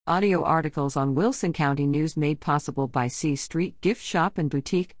Audio articles on Wilson County News made possible by C Street Gift Shop and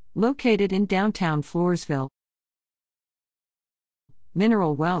Boutique, located in downtown Floresville.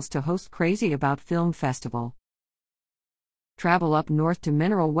 Mineral Wells to host Crazy About Film Festival. Travel up north to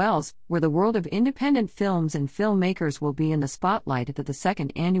Mineral Wells, where the world of independent films and filmmakers will be in the spotlight at the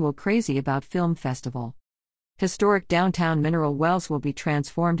second annual Crazy About Film Festival. Historic downtown Mineral Wells will be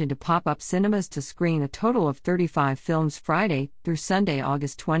transformed into pop-up cinemas to screen a total of 35 films Friday through Sunday,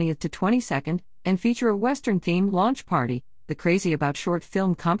 August 20th to 22nd, and feature a Western-themed launch party, the Crazy About short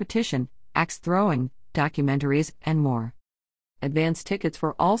film competition, axe throwing, documentaries, and more. Advance tickets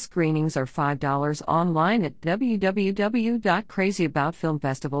for all screenings are $5 online at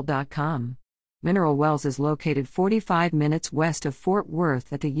www.crazyaboutfilmfestival.com. Mineral Wells is located 45 minutes west of Fort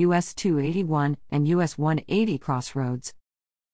Worth at the US 281 and US 180 crossroads.